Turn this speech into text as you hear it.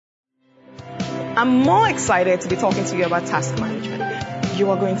I'm more excited to be talking to you about task management. You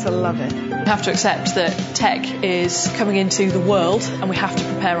are going to love it. We have to accept that tech is coming into the world and we have to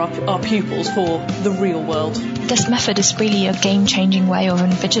prepare our pupils for the real world. This method is really a game-changing way of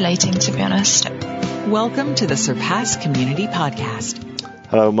invigilating, to be honest. Welcome to the Surpass Community Podcast.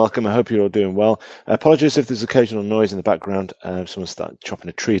 Hello and welcome. I hope you're all doing well. Apologies if there's occasional noise in the background. Someone started chopping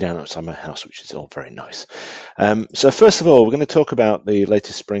a tree down outside my house, which is all very nice. So first of all, we're going to talk about the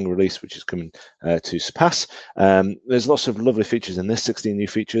latest spring release, which is coming to Surpass. There's lots of lovely features in this, 16 new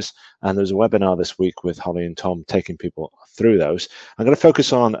features, and there's a webinar this week with Holly and Tom taking people through those. I'm going to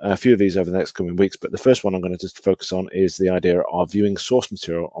focus on a few of these over the next coming weeks, but the first one I'm going to just focus on is the idea of viewing source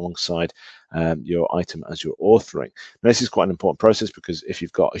material alongside your item as you're authoring. Now, this is quite an important process because if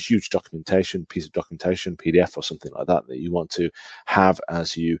you've got a huge piece of documentation, PDF or something like that you want to have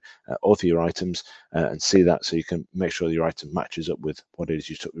as you author your items and see that, so you can make sure that your item matches up with what it is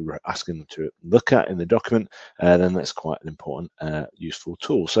you're asking them to look at in the document, then that's quite an important, useful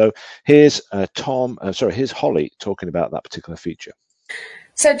tool. So here's here's Holly talking about that particular feature.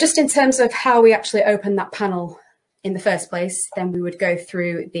 So just in terms of how we actually open that panel in the first place, then we would go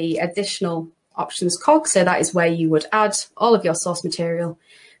through the additional options cog. So that is where you would add all of your source material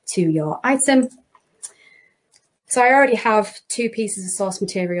to your item. So I already have 2 pieces of source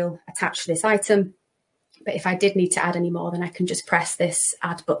material attached to this item, but if I did need to add any more, then I can just press this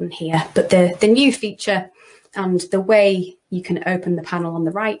add button here. But the new feature and the way you can open the panel on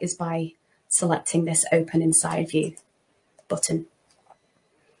the right is by selecting this open inside view button.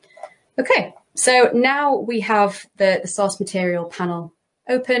 Okay. So now we have the source material panel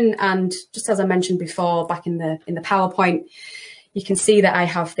open, and just as I mentioned before back in the PowerPoint, you can see that I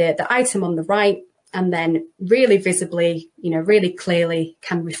have the item on the right, and then really visibly, really clearly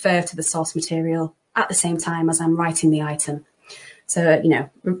can refer to the source material at the same time as I'm writing the item. So,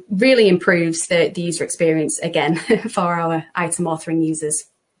 really improves the user experience again for our item authoring users.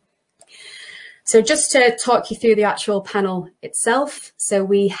 So just to talk you through the actual panel itself, so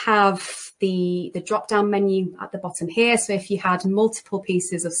we have the drop-down menu at the bottom here. So if you had multiple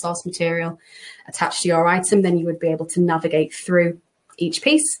pieces of source material attached to your item, then you would be able to navigate through each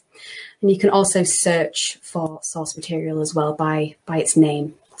piece. And you can also search for source material as well by its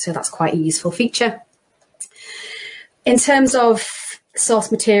name. So that's quite a useful feature. In terms of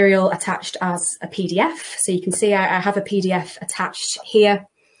source material attached as a PDF, so you can see I have a PDF attached here.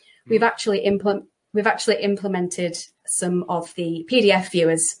 We've actually implemented some of the PDF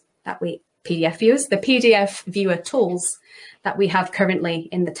viewer tools that we have currently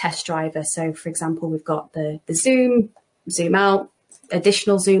in the test driver. So for example, we've got the zoom out,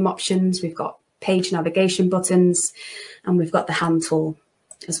 additional zoom options, we've got page navigation buttons, and we've got the hand tool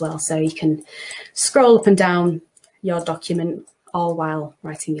as well. So you can scroll up and down your document all while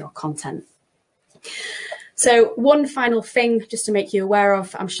writing your content. So one final thing just to make you aware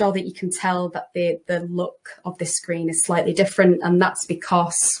of, I'm sure that you can tell that the look of this screen is slightly different, and that's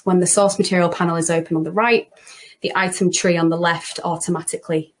because when the source material panel is open on the right, the item tree on the left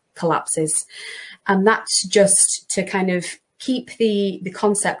automatically collapses. And that's just to kind of keep the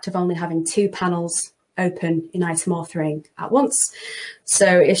concept of only having 2 panels open in item authoring at once.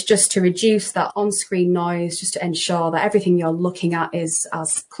 So it's just to reduce that on-screen noise, just to ensure that everything you're looking at is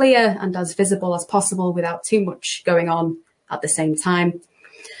as clear and as visible as possible without too much going on at the same time.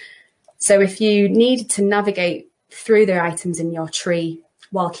 So if you need to navigate through the items in your tree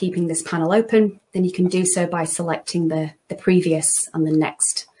while keeping this panel open, then you can do so by selecting the previous and the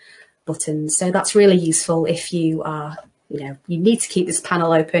next buttons. So that's really useful if you are you need to keep this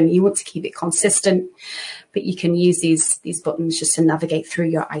panel open, you want to keep it consistent, but you can use these buttons just to navigate through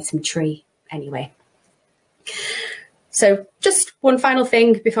your item tree anyway. So just one final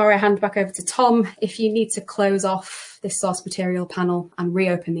thing before I hand back over to Tom. If you need to close off this source material panel and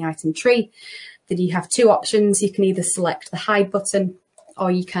reopen the item tree, then you have 2 options. You can either select the hide button,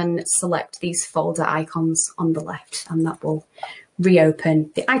 or you can select these folder icons on the left, and that will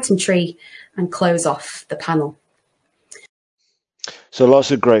reopen the item tree and close off the panel. So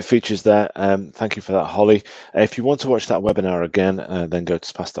lots of great features there. Thank you for that, Holly. If you want to watch that webinar again, then go to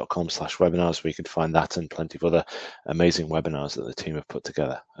surpass.com/webinars, where you can find that and plenty of other amazing webinars that the team have put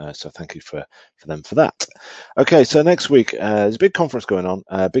together. So thank you for them for that. Okay, so next week, there's a big conference going on,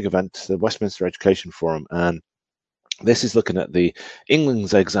 a big event, the Westminster Education Forum, and this is looking at the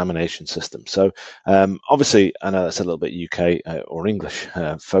England's examination system. So obviously, I know that's a little bit UK or English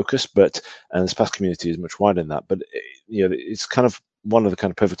focused, but the Surpass community is much wider than that. But it's kind of one of the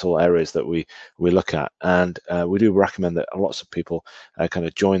kind of pivotal areas that we look at, and we do recommend that lots of people kind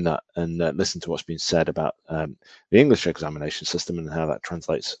of join that and listen to what's been said about the English examination system and how that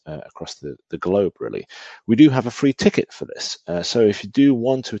translates across the globe, really. We do have a free ticket for this, so if you do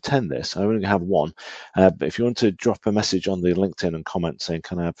want to attend this, I only have one, but if you want to drop a message on the LinkedIn and comment saying,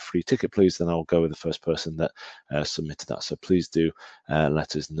 can I have a free ticket, please, then I'll go with the first person that submitted that. So please do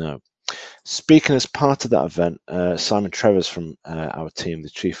let us know. Speaking as part of that event, Simon Trevors from our team,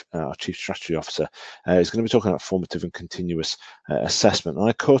 our Chief Strategy Officer, is going to be talking about formative and continuous assessment. And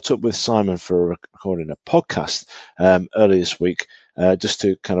I caught up with Simon for recording a podcast earlier this week, just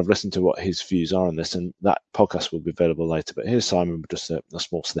to kind of listen to what his views are on this, and that podcast will be available later. But here's Simon with just a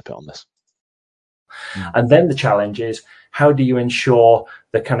small snippet on this. And then the challenge is, how do you ensure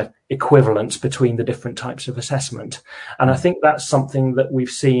the kind of equivalence between the different types of assessment? And I think that's something that we've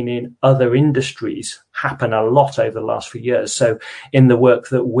seen in other industries happen a lot over the last few years. So in the work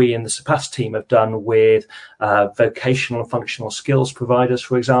that we in the Surpass team have done with vocational and functional skills providers,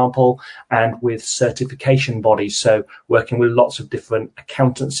 for example, and with certification bodies, so working with lots of different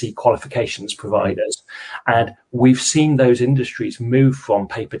accountancy qualifications providers. And we've seen those industries move from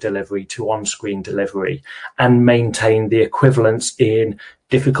paper delivery to on-screen delivery and maintain the equivalence in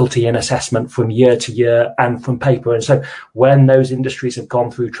difficulty in assessment from year to year and from paper. And so when those industries have gone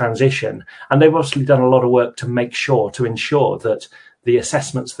through transition, and they've obviously done a lot of work to ensure that the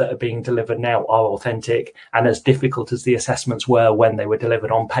assessments that are being delivered now are authentic and as difficult as the assessments were when they were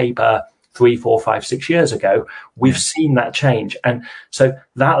delivered on paper 3, 4, 5, 6 years ago, we've seen that change. And so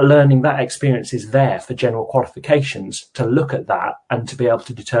that learning, that experience is there for general qualifications to look at that and to be able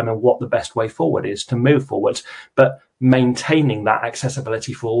to determine what the best way forward is to move forward. But maintaining that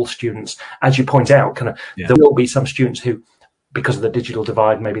accessibility for all students, as you point out, there will be some students who, because of the digital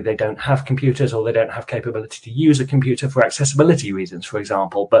divide, maybe they don't have computers or they don't have capability to use a computer for accessibility reasons, for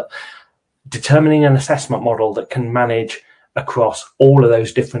example. But determining an assessment model that can manage across all of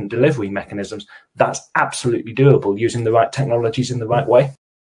those different delivery mechanisms, that's absolutely doable using the right technologies in the right way.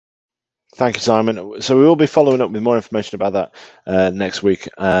 Thank you, Simon. So we will be following up with more information about that next week,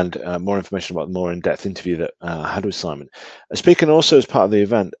 and more information about the more in-depth interview that I had with Simon. Speaking also as part of the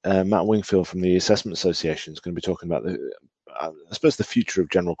event, Matt Wingfield from the Assessment Association is going to be talking about the future of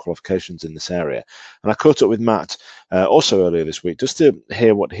general qualifications in this area. And I caught up with Matt also earlier this week just to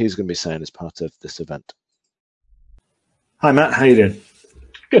hear what he's going to be saying as part of this event. Hi, Matt. How are you doing?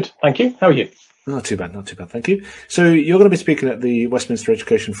 Good, thank you. How are you? Not too bad, thank you. So you're going to be speaking at the Westminster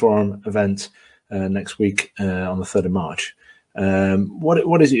Education Forum event next week on the 3rd of March.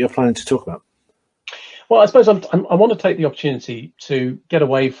 What is it you're planning to talk about? Well, I suppose I want to take the opportunity to get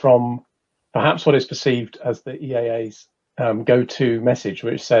away from perhaps what is perceived as the EAA's go-to message,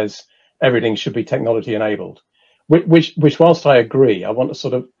 which says everything should be technology enabled. Which, whilst I agree, I want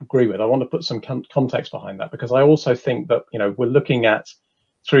to put some context behind that, because I also think that, we're looking at,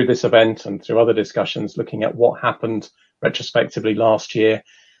 through this event and through other discussions, looking at what happened retrospectively last year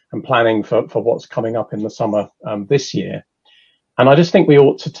and planning for what's coming up in the summer this year. And I just think we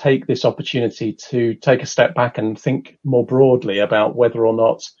ought to take this opportunity to take a step back and think more broadly about whether or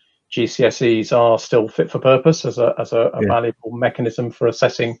not GCSEs are still fit for purpose as a valuable mechanism for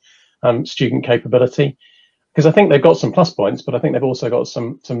assessing student capability. Because I think they've got some plus points, but I think they've also got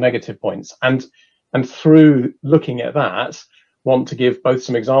some negative points. And through looking at that, want to give both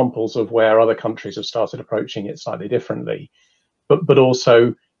some examples of where other countries have started approaching it slightly differently, but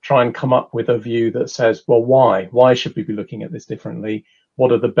also try and come up with a view that says, well, why should we be looking at this differently?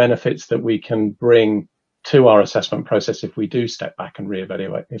 What are the benefits that we can bring to our assessment process if we do step back and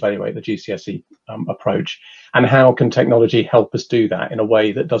evaluate the GCSE approach? And how can technology help us do that in a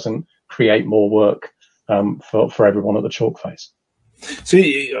way that doesn't create more work for everyone at the chalk face? So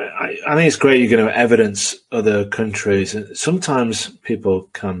I think it's great you're going to evidence other countries. Sometimes people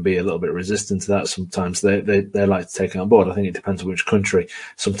can be a little bit resistant to that. Sometimes they like to take it on board. I think it depends on which country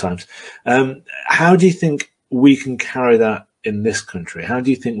sometimes. How do you think we can carry that in this country? How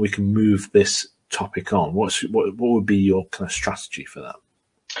do you think we can move this topic on? What would be your kind of strategy for that?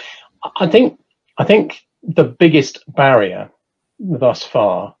 I think the biggest barrier thus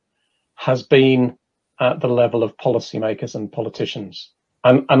far has been at the level of policymakers and politicians,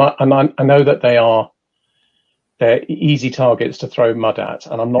 and I know that they're easy targets to throw mud at,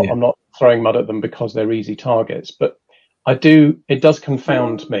 and I'm not throwing mud at them because they're easy targets, but it does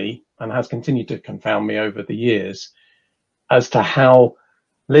confound me and has continued to confound me over the years as to how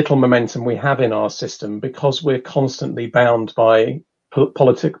little momentum we have in our system, because we're constantly bound by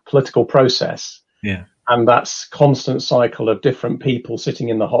political process, and that's constant cycle of different people sitting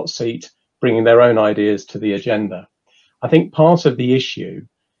in the hot seat bringing their own ideas to the agenda. I think part of the issue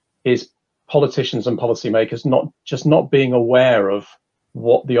is politicians and policymakers not being aware of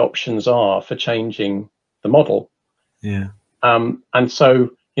what the options are for changing the model. Yeah. And so,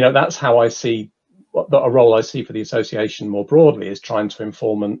 that's how I see a role I see for the association more broadly is trying to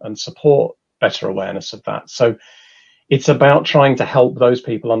inform and support better awareness of that. So it's about trying to help those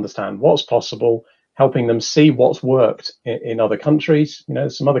people understand what's possible, helping them see what's worked in other countries.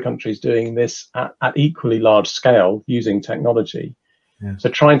 Some other countries doing this at equally large scale using technology. Yeah. So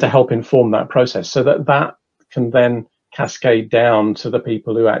trying to help inform that process so that can then cascade down to the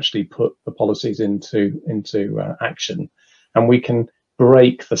people who actually put the policies into action. And we can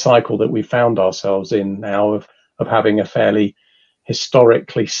break the cycle that we found ourselves in now of having a fairly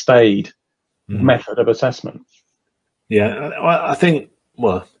historically stayed method of assessment. Yeah, I think,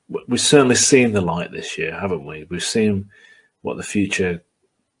 well, we've certainly seen the light this year, haven't we? We've seen what the future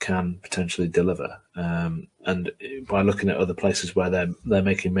can potentially deliver. And by looking at other places where they're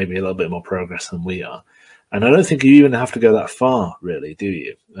making maybe a little bit more progress than we are. And I don't think you even have to go that far, really, do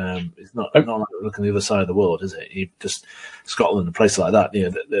you? It's not like looking the other side of the world, is it? You just Scotland, a place like that,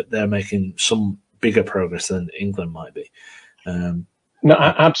 they're making some bigger progress than England might be. No,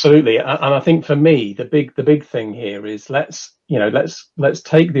 absolutely. And I think for me, the big thing here is let's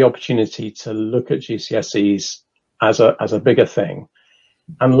take the opportunity to look at GCSEs as a bigger thing.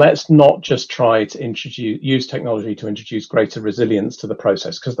 And let's not just try to use technology to introduce greater resilience to the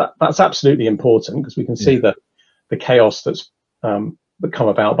process, because that's absolutely important, because we can see the chaos that's come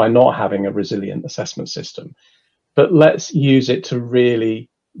about by not having a resilient assessment system. But let's use it to really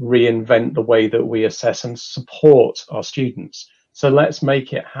reinvent the way that we assess and support our students. So let's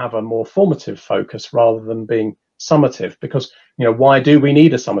make it have a more formative focus rather than being summative, because why do we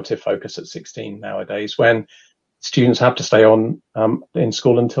need a summative focus at 16 nowadays when students have to stay on in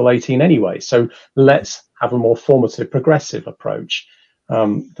school until 18 anyway? So let's have a more formative, progressive approach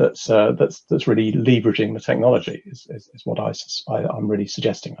that's really leveraging the technology is what I'm really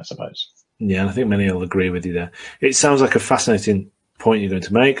suggesting, I suppose. Yeah, and I think many will agree with you there. It sounds like a fascinating point you're going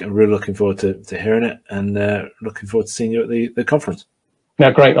to make. I'm really looking forward to hearing it, and looking forward to seeing you at the conference. Yeah,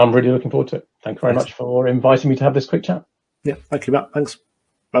 great. I'm really looking forward to it. Thank you very much for inviting me to have this quick chat. Yeah, thank you, Matt. Thanks.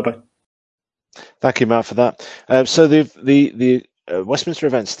 Bye-bye. Thank you, Matt, for that. So the Westminster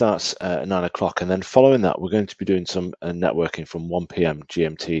event starts at 9 o'clock, and then following that, we're going to be doing some networking from 1 p.m.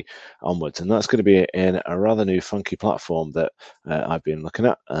 GMT onwards, and that's going to be in a rather new funky platform that I've been looking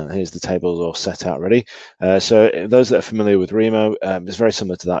at. Here's the tables all set out ready. So those that are familiar with Remo, it's very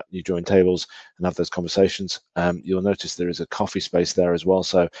similar to that. You join tables and have those conversations. You'll notice there is a coffee space there as well,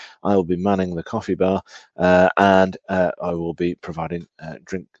 so I will be manning the coffee bar, and I will be providing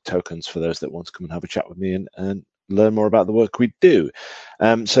drink tokens for those that want to come and have a chat with me and learn more about the work we do.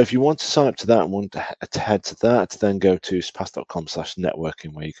 So if you want to sign up to that and want to head to that, then go to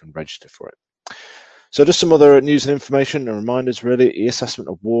surpass.com/networking where you can register for it. So just some other news and information and reminders, really. eAssessment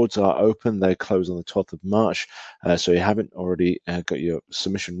Awards are open. They close on the 12th of March. So you haven't already got your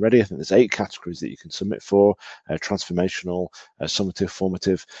submission ready. I think there's 8 categories that you can submit for, transformational, summative,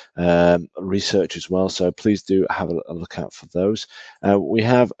 formative, research as well. So please do have a look out for those. We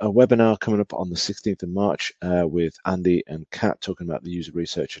have a webinar coming up on the 16th of March with Andy and Kat talking about the user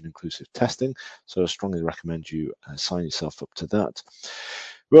research and inclusive testing. So I strongly recommend you sign yourself up to that.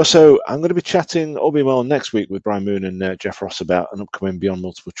 I'm going to be chatting, all being well, next week with Brian Moon and Jeff Ross about an upcoming Beyond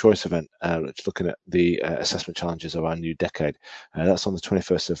Multiple Choice event, looking at the assessment challenges of our new decade. That's on the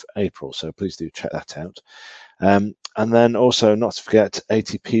 21st of April, so please do check that out. And then also, not to forget,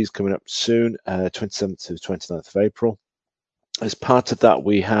 ATP is coming up soon, 27th to the 29th of April. As part of that,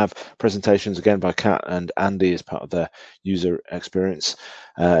 we have presentations again by Kat and Andy as part of their user experience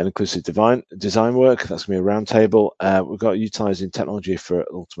and inclusive design work. That's going to be a roundtable. We've got utilising technology for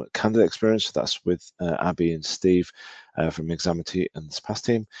ultimate candidate experience. That's with Abby and Steve from Examity and the Surpass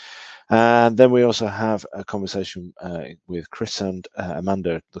team. And then we also have a conversation with Chris and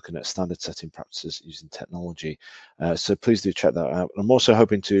Amanda looking at standard setting practices using technology. So please do check that out. I'm also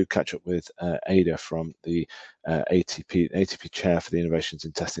hoping to catch up with Ada from the ATP chair for the Innovations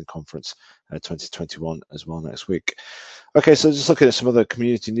in Testing Conference 2021 as well next week. Okay, so just looking at some other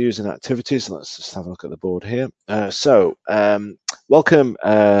community news and activities. Let's just have a look at the board here. Welcome.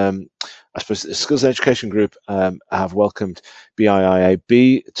 I suppose the Skills and Education Group have welcomed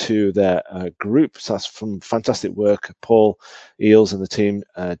BIIAB to their group. So that's from fantastic work Paul Eels and the team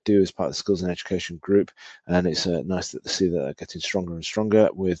do as part of the Skills and Education Group. And it's nice to see that they're getting stronger and stronger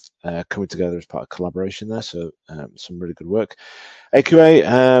with coming together as part of collaboration there. So some really good work. AQA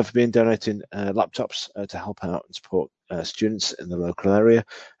have been donating laptops to help out and support students in the local area,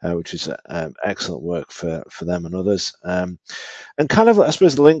 which is excellent work for them and others. And kind of, I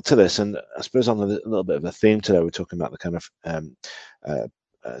suppose, linked to this, and I suppose on a little bit of a theme today, we're talking about the kind of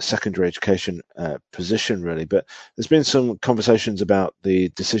secondary education position, really. But there's been some conversations about the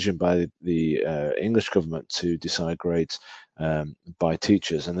decision by the English government to decide grades by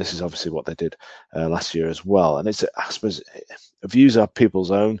teachers, and this is obviously what they did last year as well. And it's, I suppose, views are people's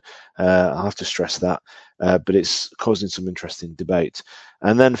own. I'll have to stress that, but it's causing some interesting debate.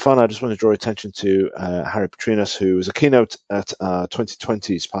 And then finally, I just want to draw attention to Harry Petrinas, who was a keynote at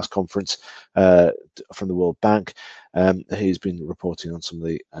 2020's past conference from the World Bank. He's been reporting on some of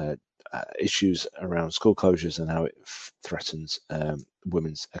the issues around school closures and how it threatens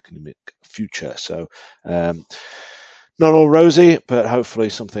women's economic future. So not all rosy, but hopefully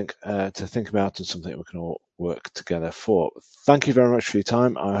something to think about and something we can all work together for. Thank you very much for your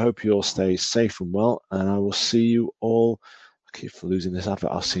time. I hope you all stay safe and well, and I will see you all. I keep losing this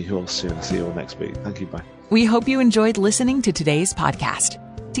advert. I'll see you all soon. I'll see you all next week. Thank you. Bye. We hope you enjoyed listening to today's podcast.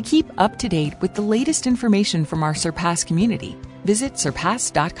 To keep up to date with the latest information from our Surpass community, visit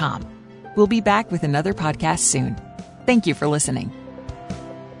surpass.com. We'll be back with another podcast soon. Thank you for listening.